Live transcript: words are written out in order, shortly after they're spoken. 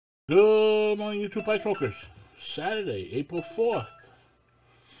Good morning, YouTube Pipe Smokers. Saturday, April 4th.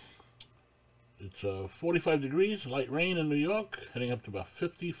 It's 45 degrees, light rain in New York, heading up to about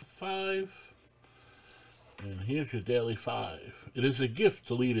 55. And here's your daily 5. It is a gift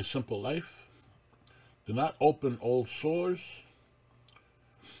to lead a simple life. Do not open old sores.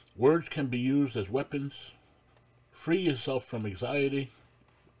 Words can be used as weapons. Free yourself from anxiety.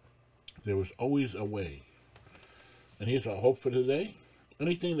 There is always a way. And here's our hope for today.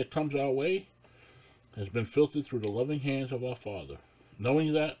 Anything that comes our way has been filtered through the loving hands of our Father.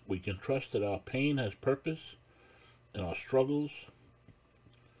 Knowing that, we can trust that our pain has purpose and our struggles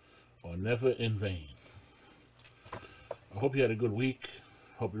are never in vain. I hope you had a good week.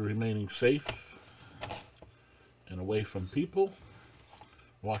 Hope you're remaining safe and away from people.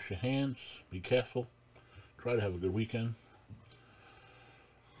 Wash your hands. Be careful. Try to have a good weekend.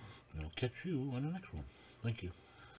 And I'll catch you on the next one. Thank you.